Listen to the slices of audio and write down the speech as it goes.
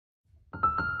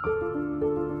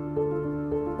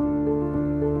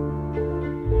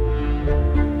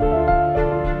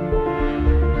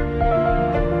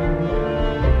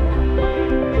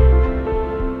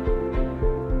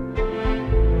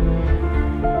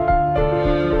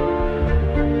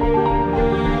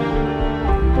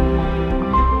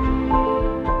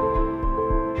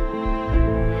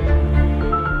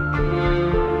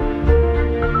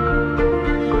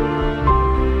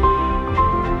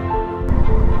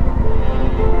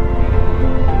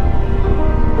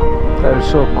That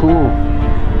is so cool.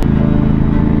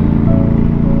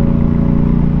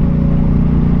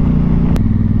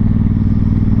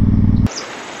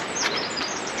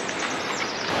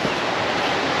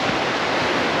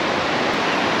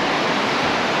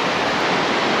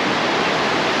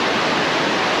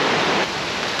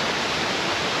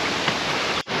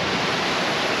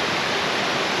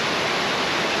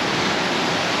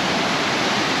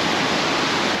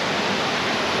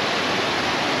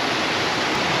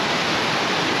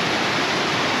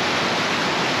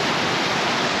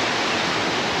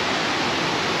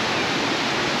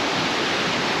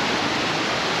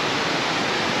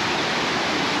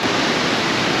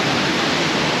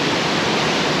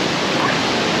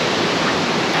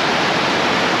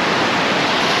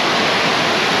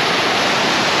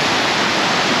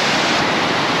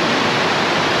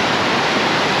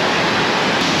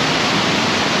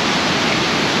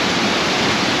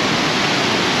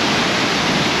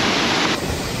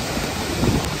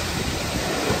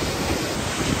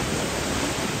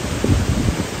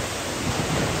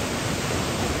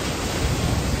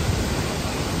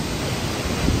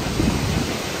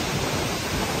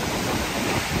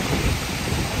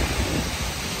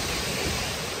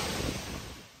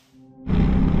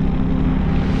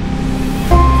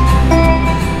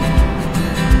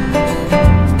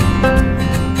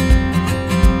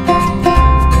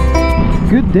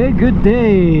 Good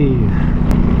day.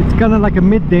 It's kind of like a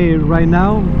midday right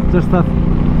now, just at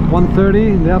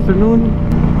 1:30 in the afternoon.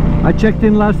 I checked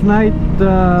in last night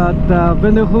at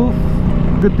Venderhoof.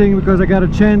 Good thing, because I got a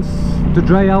chance to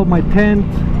dry out my tent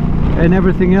and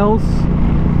everything else.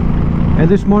 And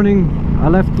this morning I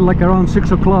left like around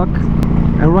 6 o'clock,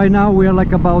 and right now we are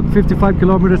like about 55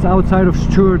 kilometers outside of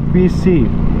Stewart, BC.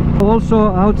 Also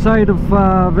outside of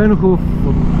Venderhoof,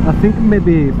 I think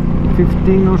maybe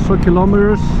 15 or so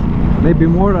kilometers, maybe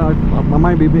more, I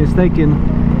might be mistaken.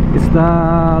 It's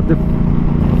the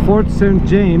Fort St.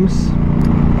 James,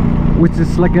 which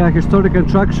is like a historic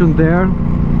attraction there,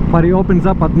 but it opens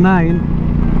up at 9.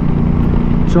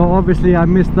 So obviously I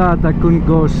missed that. I couldn't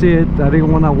go see it. I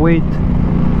didn't want to wait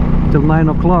till 9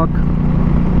 o'clock.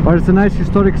 But it's a nice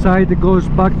historic site. It goes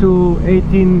back to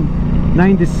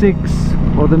 1896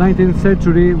 or the 19th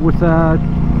century with a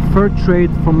fur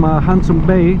trade from Hudson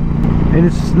Bay. And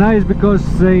it's nice because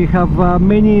they have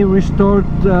many restored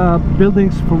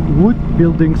buildings, from wood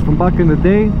buildings from back in the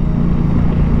day.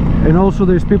 And also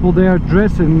there's people there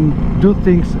dress and do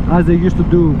things as they used to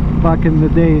do back in the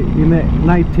day in the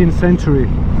 19th century.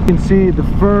 You can see the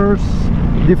furs,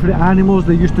 different animals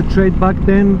they used to trade back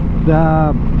then,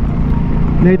 the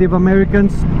Native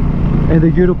Americans and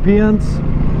the Europeans.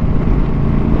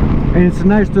 And it's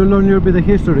nice to learn a little bit of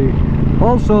history.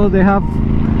 Also they have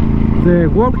the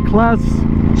world-class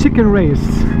chicken race,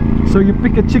 so you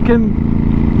pick a chicken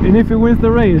and if it wins the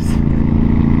race,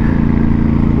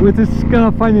 which is kind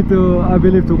of funny to, I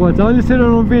believe, to watch. I only see it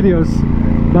on videos,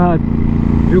 but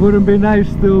it wouldn't be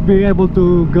nice to be able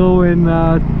to go and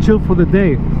chill for the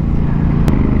day.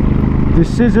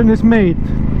 Decision is made,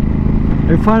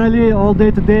 and finally all day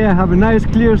today I have a nice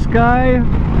clear sky,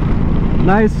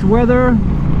 nice weather,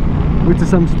 which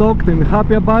is I'm stoked and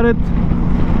happy about it.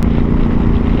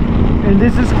 And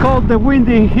this is called the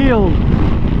Windy Hill.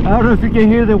 I don't know if you can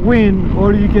hear the wind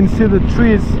or you can see the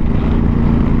trees,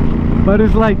 but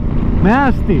it's like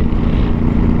nasty.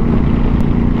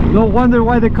 No wonder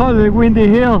why they call it the Windy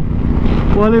Hill.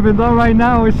 Well, even though right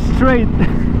now it's straight.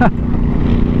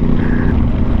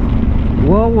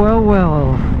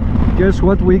 Well, guess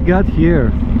what we got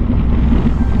here?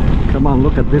 Come on,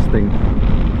 look at this thing.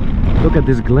 Look at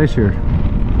this glacier.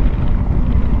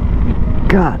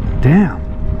 God damn.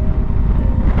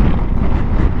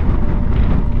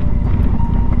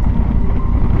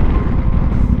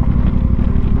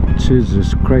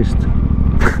 Jesus Christ.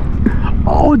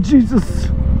 Oh Jesus,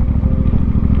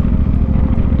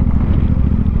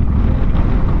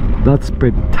 that's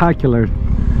spectacular.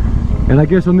 And I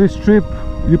guess on this trip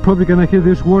you're probably gonna hear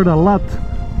this word a lot.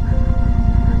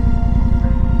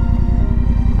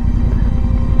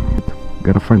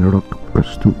 Gotta find a rock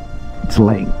because it's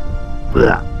laying.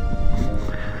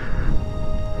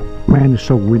 Man, it's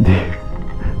so windy.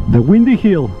 The windy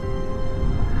hill.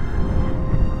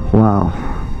 Wow,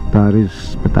 that is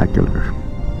spectacular.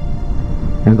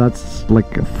 And that's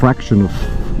like a fraction of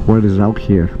what is out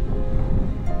here.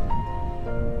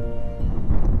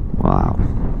 Wow.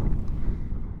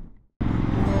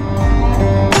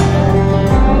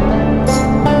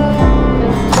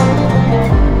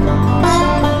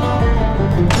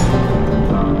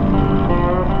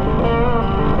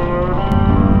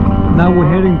 Now we're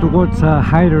heading towards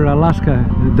Hyder, Alaska.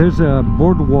 There's a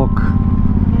boardwalk.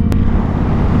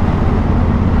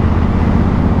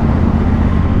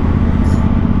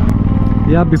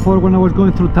 Yeah, before when I was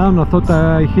going through town I thought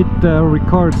I hit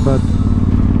record, but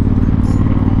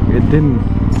it didn't.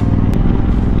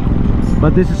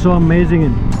 But this is so amazing,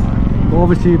 and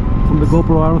obviously from the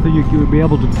GoPro I don't think you'll be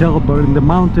able to tell, but in the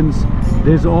mountains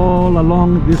there's all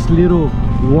along these little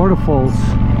waterfalls,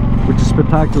 which is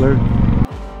spectacular.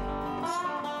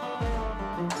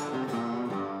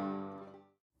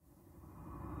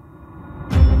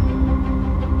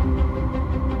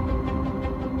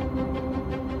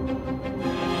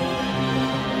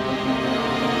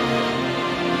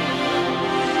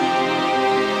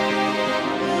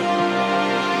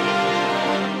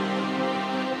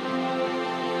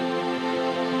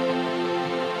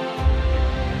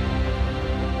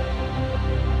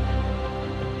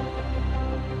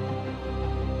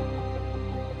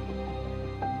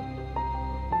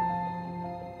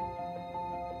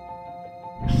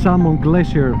 Salmon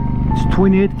Glacier. It's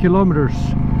 28 kilometers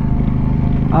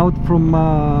out from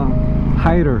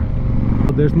Hyder.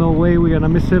 There's no way we're gonna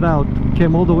miss it out.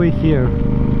 Came all the way here.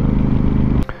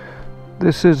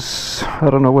 This is,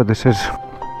 I don't know what this is.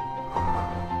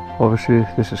 Obviously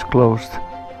this is closed.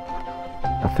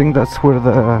 I think that's where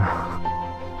the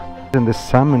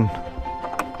salmon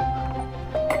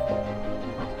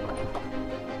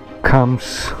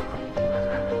comes,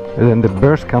 and then the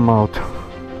bears come out.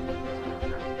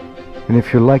 And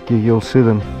if you're lucky, you'll see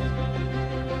them.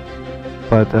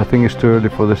 But I think it's too early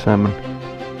for the salmon.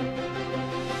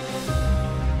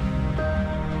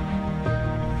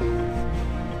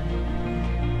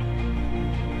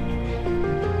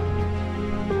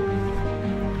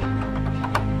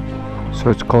 So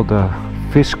it's called a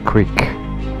Fish Creek.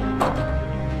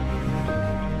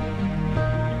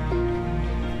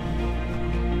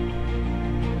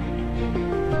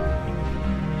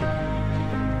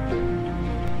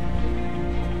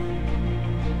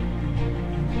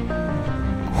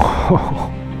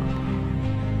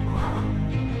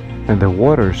 And the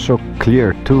water is so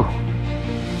clear too.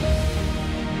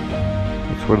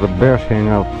 That's where the bears hang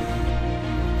out.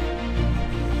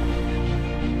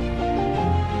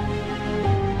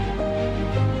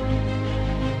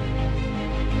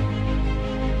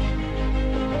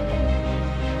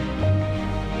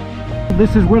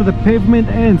 This is where the pavement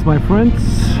ends, my friends.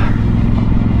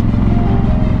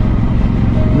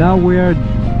 Now we are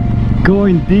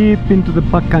going deep into the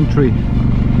backcountry.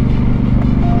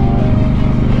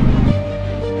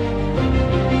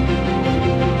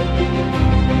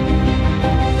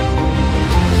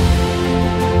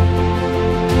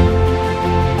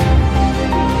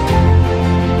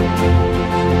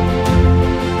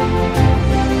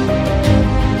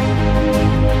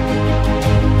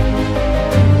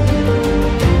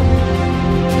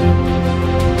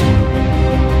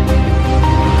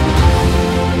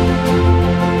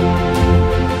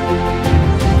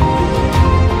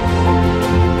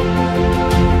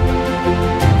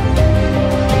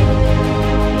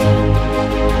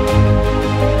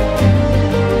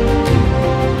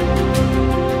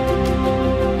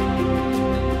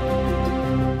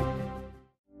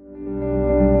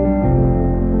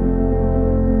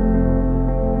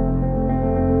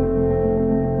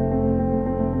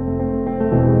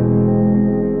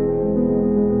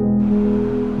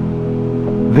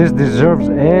 This deserves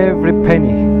every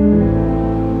penny.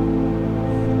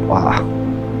 Wow.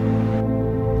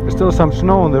 There's still some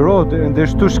snow on the road, and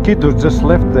there's 2 skidoos just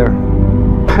left there.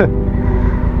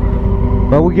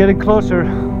 But we're getting closer.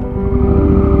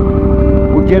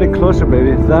 We're getting closer,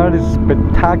 baby. That is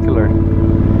spectacular.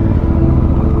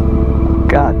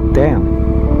 God damn.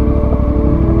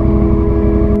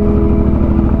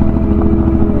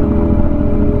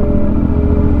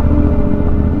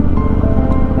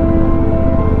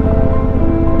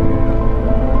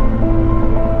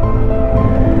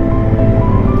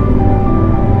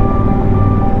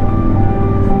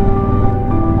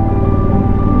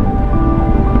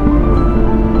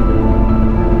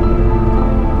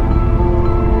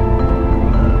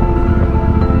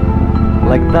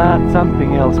 Like that's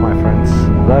something else, my friends.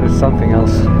 That is something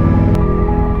else.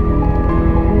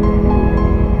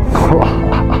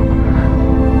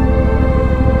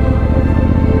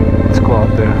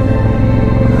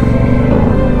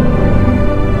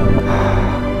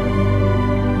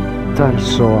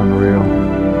 so unreal.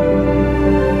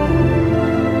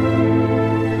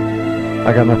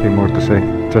 I got nothing more to say,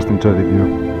 just enjoy the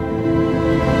view.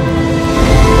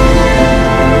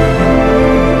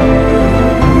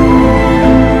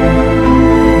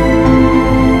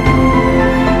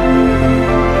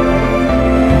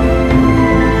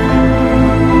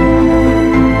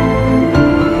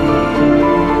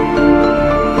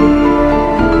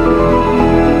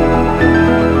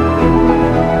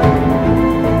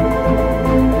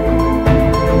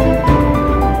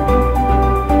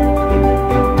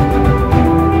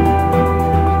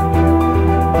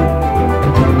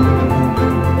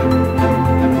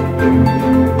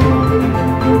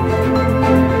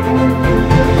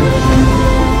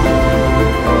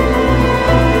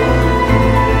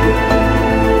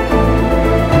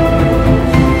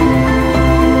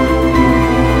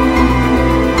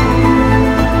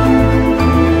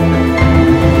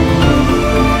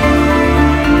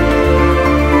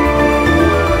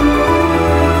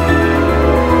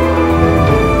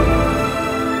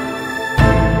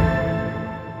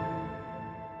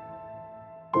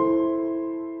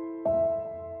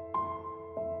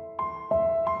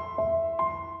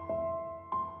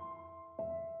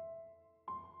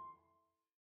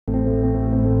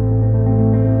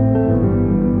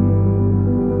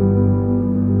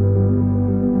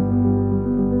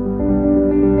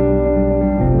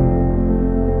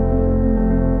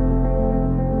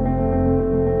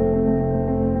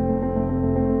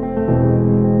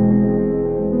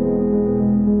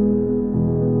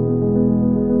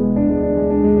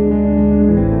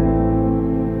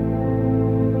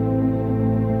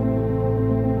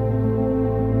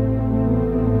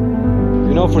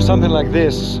 For something like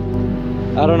this,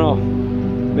 I don't know,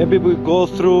 maybe we go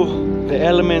through the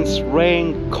elements,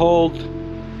 rain, cold,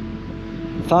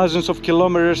 thousands of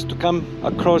kilometers to come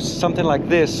across something like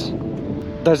this.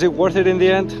 Does it worth it in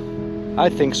the end? I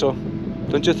think so.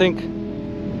 Don't you think?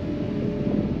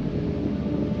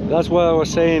 That's what I was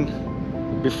saying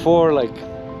before, like,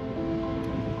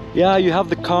 yeah, you have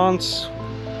the cons,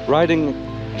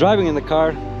 driving in the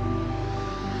car,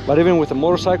 but even with a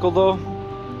motorcycle though,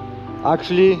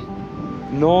 actually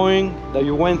knowing that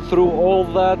you went through all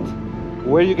that,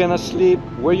 where you're gonna sleep,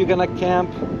 where you're gonna camp,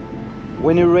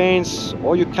 when it rains,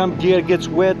 all your camp gear gets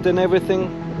wet and everything,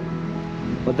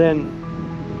 but then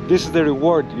this is the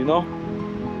reward, you know?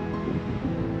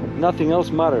 Nothing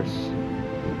else matters.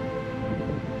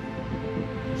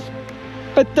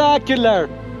 Spectacular!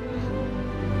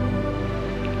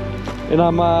 And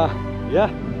yeah,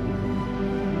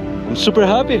 I'm super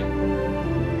happy.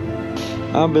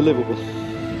 Unbelievable.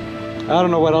 I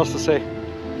don't know what else to say.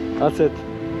 That's it.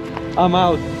 I'm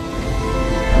out.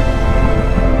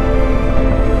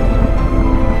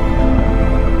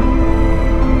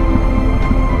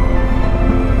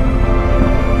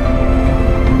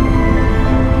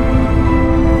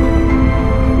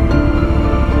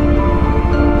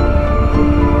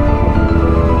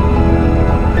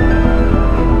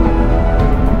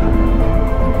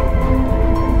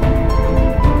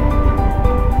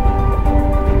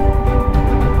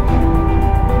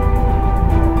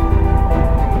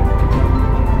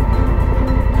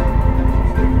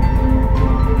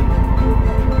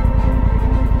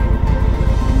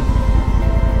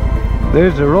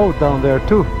 There's a road down there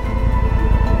too,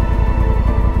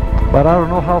 but I don't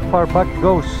know how far back it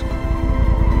goes.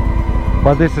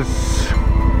 But this is,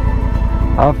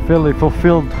 I feel it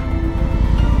fulfilled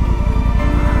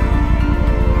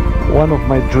one of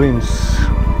my dreams.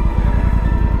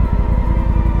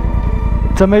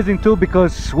 It's amazing too,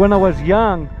 because when I was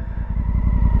young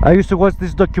I used to watch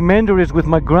these documentaries with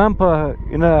my grandpa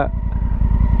in a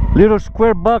little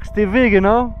square box TV, you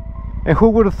know, and who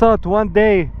would have thought one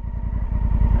day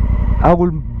I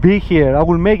will be here, I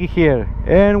will make it here,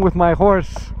 and with my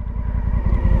horse.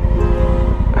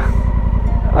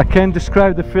 I can't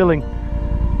describe the feeling.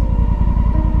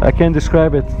 I can't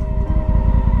describe it.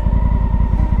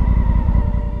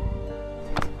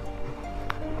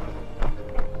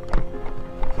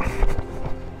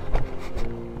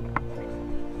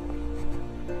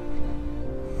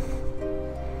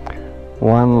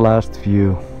 One last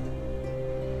view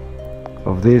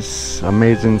of this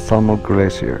amazing Salmon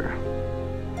Glacier.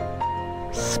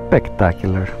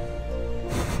 Spectacular.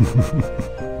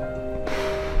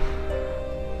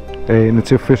 Hey, and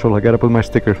it's official, I gotta put my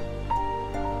sticker.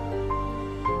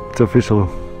 It's official.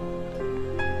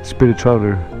 Spirit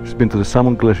Traveler has been to the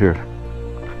Salmon Glacier.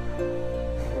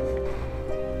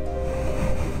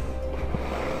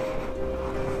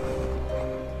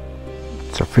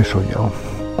 It's official, yo.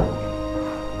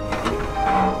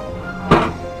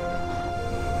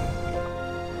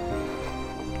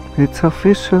 It's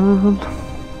official.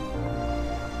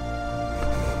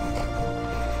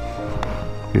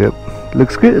 Yep,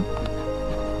 looks good.